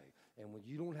to pray. And when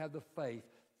you don't have the faith,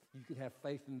 you can have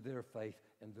faith in their faith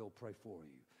and they'll pray for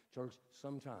you. Church,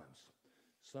 sometimes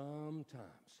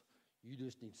you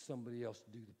just need somebody else to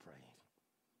do the praying.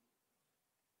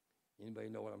 Anybody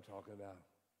know what I'm talking about?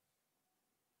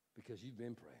 Because you've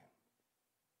been praying.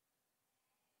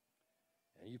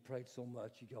 And you prayed so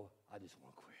much, you go, I just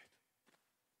want to quit.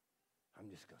 I'm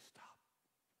just going to stop.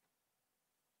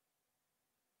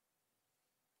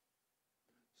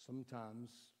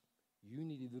 Sometimes you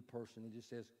need the person that just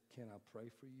says, can I pray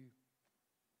for you?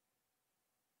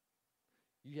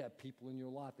 You have people in your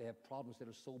life that have problems that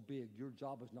are so big, your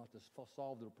job is not to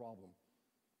solve their problem.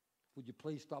 Would you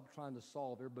please stop trying to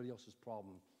solve everybody else's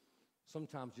problem?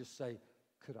 Sometimes just say,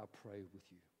 could I pray with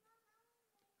you?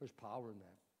 There's power in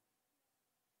that.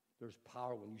 There's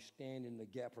power when you stand in the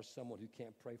gap for someone who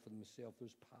can't pray for themselves.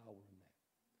 There's power in that.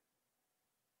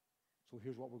 So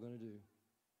here's what we're going to do.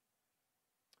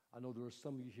 I know there are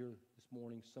some of you here this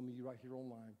morning, some of you right here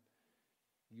online.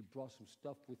 You brought some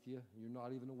stuff with you, and you're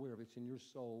not even aware of it. It's in your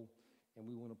soul, and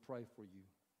we want to pray for you.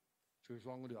 So here's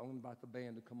what I'm going to do. I'm going to invite the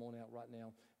band to come on out right now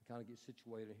and kind of get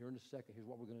situated. And here in a second, here's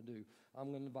what we're going to do.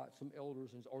 I'm going to invite some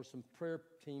elders or some prayer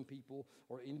team people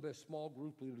or anybody, a small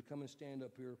group leader to come and stand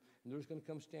up here. And they're just going to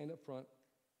come stand up front.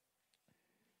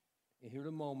 And here in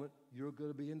a moment, you're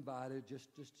going to be invited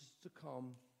just to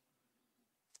come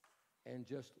and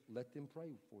just let them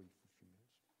pray for you for a few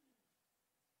minutes.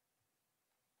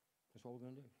 That's what we're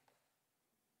going to do.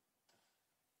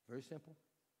 Very simple.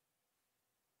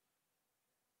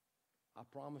 I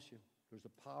promise you, there's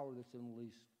a power that's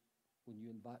unleashed when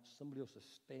you invite somebody else to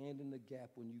stand in the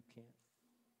gap when you can't.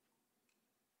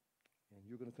 And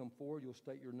you're going to come forward. You'll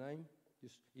state your name.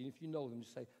 Just, even if you know them,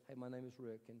 just say, hey, my name is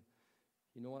Rick. And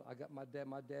you know what? I got my dad.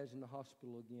 My dad's in the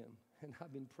hospital again. And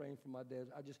I've been praying for my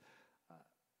dad.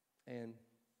 And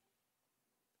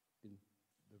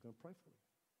they're going to pray for me.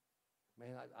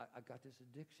 Man, I got this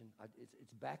addiction.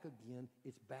 It's back again.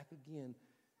 It's back again.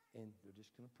 And they're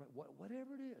just going to pray.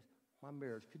 Whatever it is. My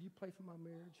marriage. Could you pray for my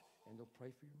marriage? And they'll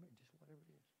pray for your marriage. Just whatever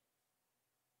it is.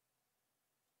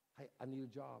 Hey, I need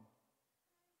a job.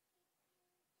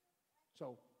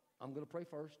 So I'm going to pray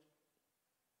first.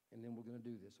 And then we're going to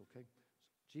do this, okay?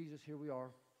 So Jesus, here we are.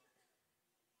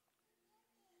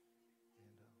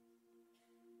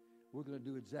 And we're going to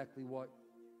do exactly what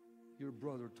your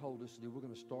brother told us to do. We're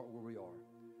going to start where we are.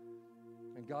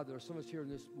 And God, there are some of us here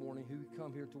this morning who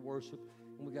come here to worship,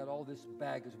 and we got all this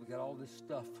baggage, we got all this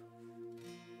stuff.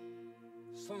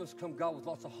 Some of us come, God, with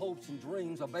lots of hopes and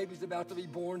dreams. Our baby's about to be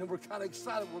born, and we're kind of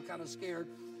excited, we're kind of scared.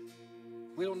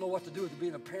 We don't know what to do with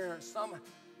being a parent. Some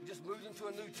just moved into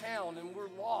a new town, and we're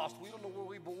lost. We don't know where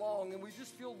we belong, and we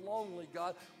just feel lonely,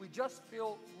 God. We just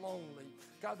feel lonely.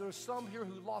 God, there are some here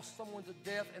who lost someone to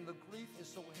death, and the grief is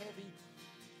so heavy.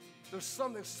 There's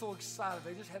some that's so excited.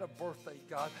 They just had a birthday,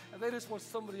 God, and they just want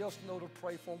somebody else to know to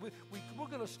pray for them. We're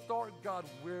going to start, God,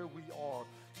 where we are.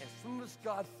 And some of us,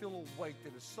 God, feel a weight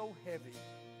that is so heavy,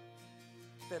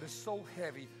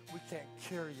 we can't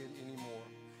carry it anymore.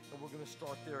 And we're going to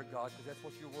start there, God, because that's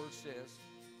what your word says.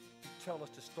 You tell us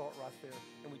to start right there,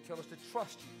 and we tell us to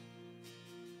trust you,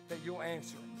 that you'll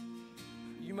answer.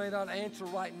 You may not answer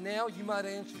right now. You might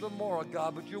answer tomorrow,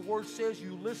 God, but your word says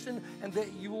you listen and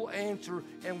that you will answer,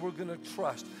 and we're going to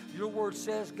trust. Your word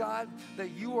says, God, that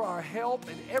you are our help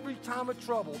in every time of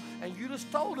trouble. And you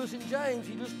just told us in James,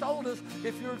 you just told us,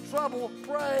 if you're in trouble,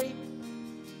 pray.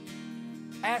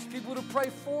 Ask people to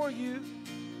pray for you.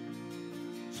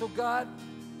 So, God,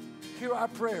 hear our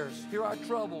prayers, hear our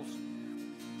troubles,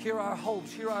 hear our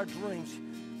hopes, hear our dreams,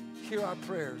 hear our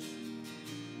prayers.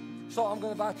 So I'm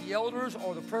going to invite the elders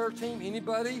or the prayer team,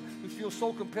 anybody who feels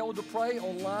so compelled to pray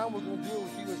online, we're going to do it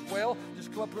with you as well.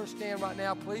 Just come up here and stand right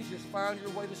now, please. Just find your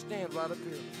way to stand right up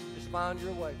here. Just find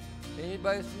your way.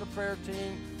 Anybody from the prayer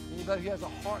team, anybody who has a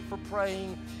heart for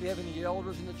praying, if you have any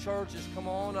elders in the church, just come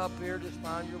on up here. Just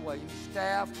find your way. Any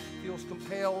staff feels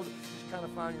compelled, just kind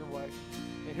of find your way.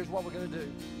 And here's what we're going to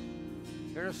do.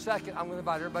 Here in a second, I'm going to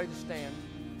invite everybody to stand,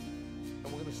 and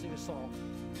we're going to sing a song.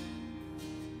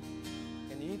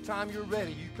 Anytime you're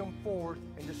ready, you come forward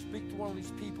and just speak to one of these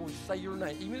people and say your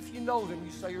name. Even if you know them, you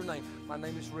say your name. My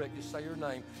name is Rick. Just say your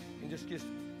name and just give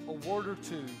a word or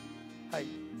two. Hey,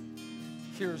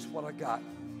 here's what I got.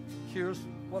 Here's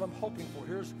what I'm hoping for.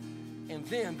 And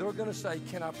then they're going to say,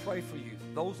 can I pray for you?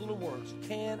 Those little words.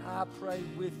 Can I pray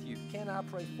with you? Can I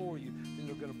pray for you? Then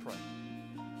they're going to pray.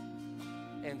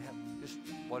 And just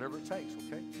whatever it takes,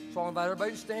 okay? So I'll invite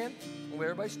everybody to stand. Will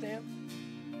everybody stand?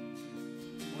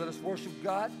 Let us worship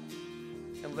God,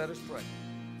 and let us pray.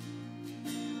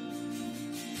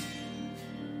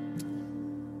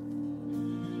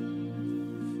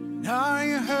 Are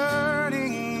you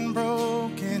hurting and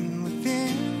broken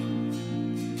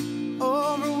within?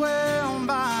 Overwhelmed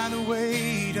by the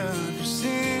weight of your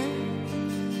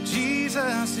sin?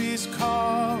 Jesus is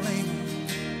calling.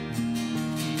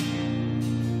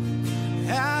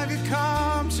 Have you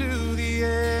come to the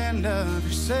end of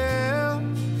yourself?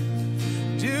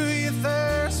 Do you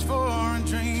thirst for a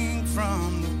drink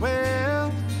from the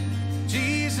well?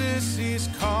 Jesus is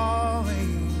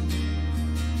calling.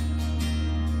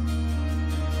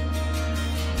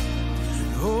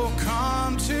 Oh,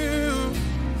 come to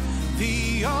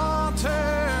the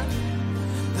altar.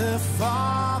 The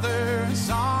Father's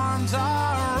arms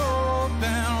are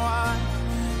open wide.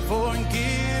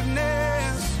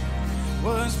 Forgiveness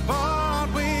was bought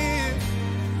with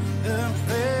the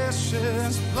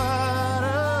precious blood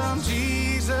of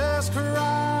Jesus Christ.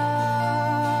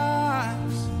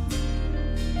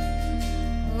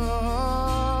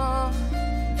 Oh.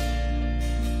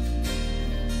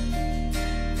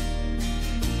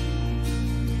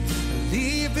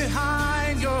 Leave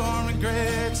behind your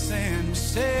regrets and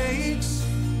mistakes.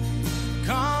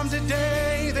 Come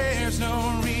today, there's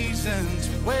no reason to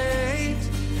wait.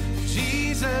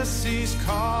 Jesus is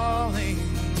calling.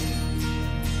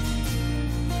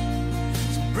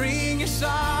 Bring your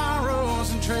sorrows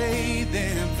and trade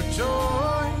them for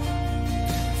joy.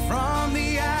 From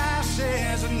the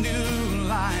ashes, a new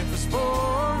life was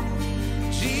born.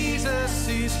 Jesus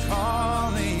is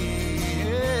calling.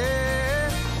 Yeah.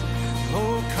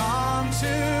 Oh, come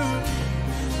to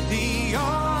the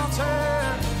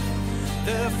altar.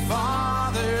 The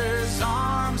Father's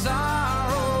arms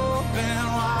are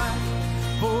open wide.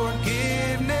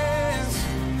 Forgiveness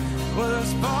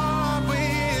was bought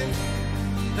with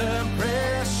the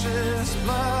precious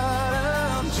blood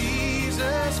of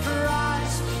Jesus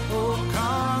Christ. Oh,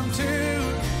 come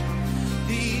to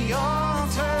the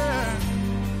altar.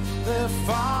 The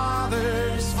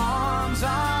Father's arms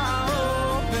are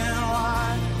open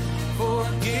wide.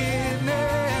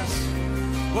 Forgiveness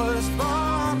was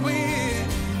bought with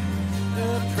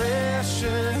the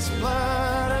precious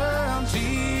blood of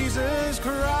Jesus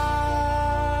Christ.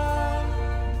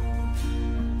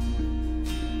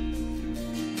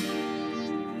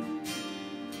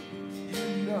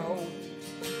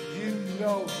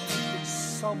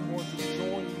 someone to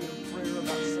join you in prayer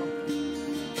about something.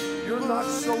 You're not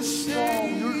so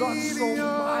strong. You're not so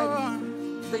mighty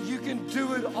that you can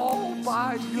do it all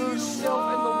by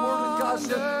yourself. And the Word of God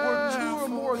said, where two or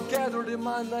more are gathered in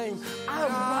my name, I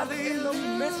am right in the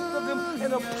midst of them,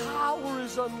 and the power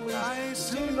is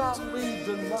unleashed. Do not leave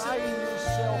denying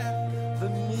yourself the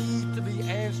need to be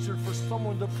answered, for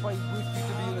someone to pray with you,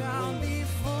 to be in agreement.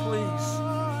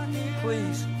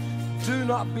 Please, do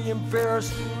not be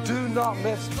embarrassed. Do not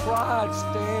let pride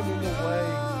stand in the way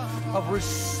of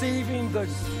receiving the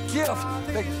gift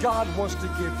that God wants to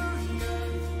give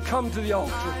you. Come to the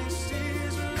altar.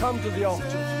 Come to the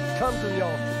altar. Come to the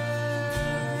altar.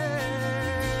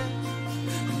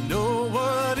 Know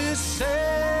what is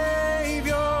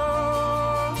Savior?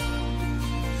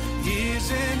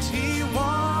 Isn't He wonderful?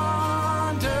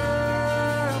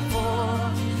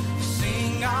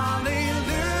 Sing hallelujah.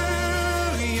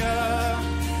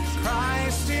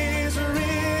 Christ is risen.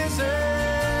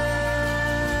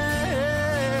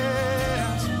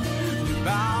 We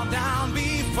bow down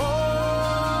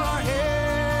before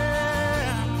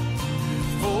Him,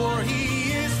 for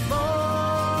He is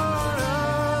Lord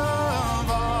of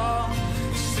all.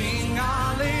 Sing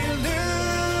hallelujah.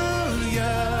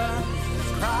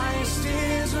 Christ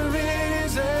is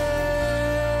risen.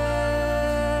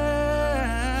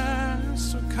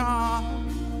 So come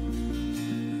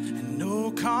and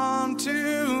oh, come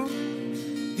to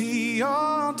the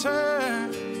altar.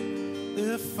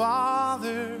 The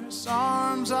Father's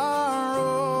arms are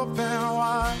open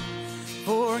wide.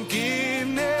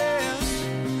 Forgiveness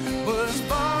was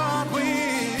bought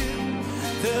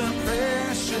with the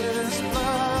precious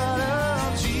blood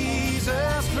of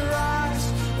Jesus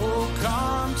Christ. Oh,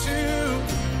 come to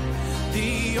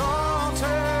the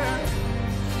altar.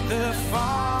 The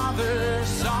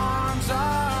Father's arms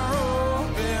are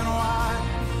open wide.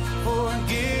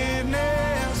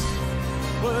 Forgiveness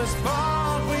was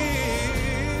bought with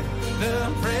the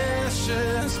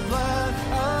precious blood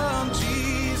of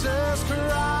Jesus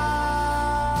Christ.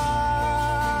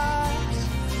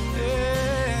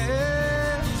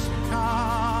 Yes,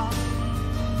 come.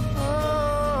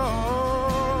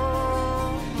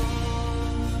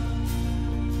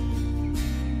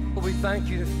 Lord, we thank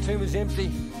you that the tomb is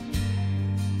empty,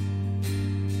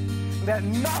 that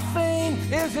nothing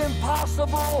is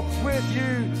impossible with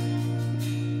you.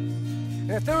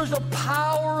 And if there is a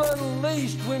power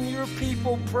unleashed when your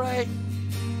people pray,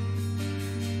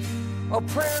 a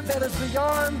prayer that is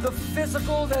beyond the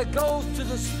physical, that goes to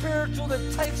the spiritual, that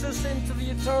takes us into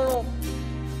the eternal,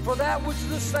 for that which is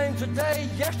the same today,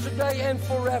 yesterday, and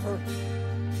forever.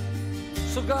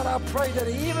 So God, I pray that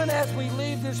even as we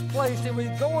leave this place and we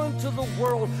go into the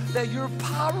world, that your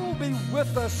power will be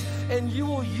with us and you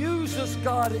will use us,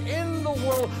 God, in the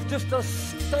world just to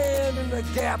stand in the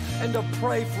gap and to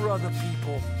pray for other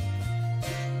people.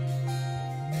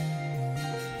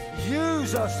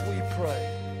 Use us, we pray.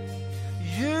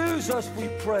 Use us, we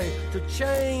pray, to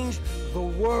change the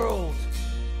world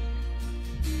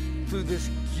through this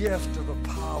gift of the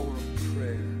power of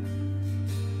prayer.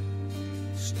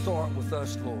 Start with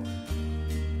us, Lord.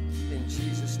 In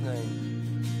Jesus'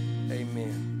 name,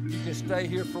 amen. You can stay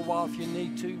here for a while if you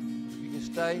need to. You can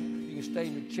stay. You can stay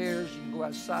in your chairs. You can go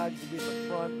outside. You can be at the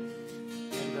front.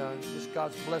 And just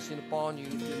God's blessing upon you.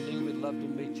 If you're new, we'd love to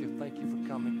meet you. Thank you for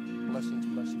coming. Blessings,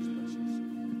 blessings, blessings.